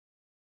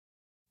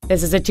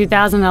This is a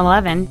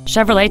 2011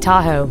 Chevrolet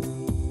Tahoe.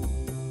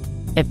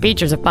 It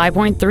features a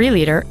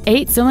 5.3-liter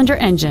 8-cylinder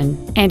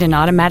engine and an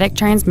automatic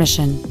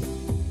transmission.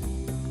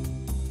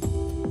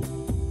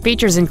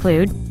 Features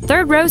include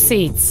third-row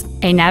seats,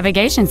 a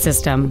navigation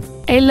system,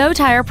 a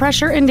low-tire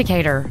pressure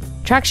indicator,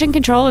 traction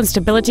control and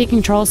stability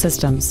control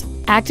systems,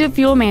 active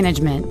fuel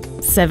management,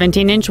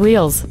 17-inch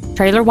wheels,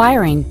 trailer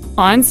wiring,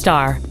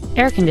 OnStar,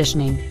 air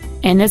conditioning,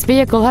 and this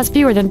vehicle has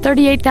fewer than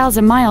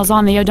 38,000 miles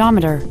on the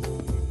odometer.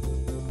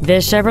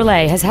 This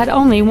Chevrolet has had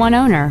only one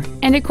owner,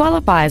 and it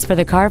qualifies for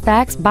the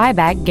Carfax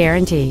buyback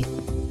guarantee.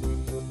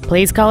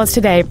 Please call us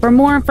today for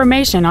more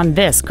information on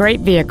this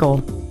great vehicle.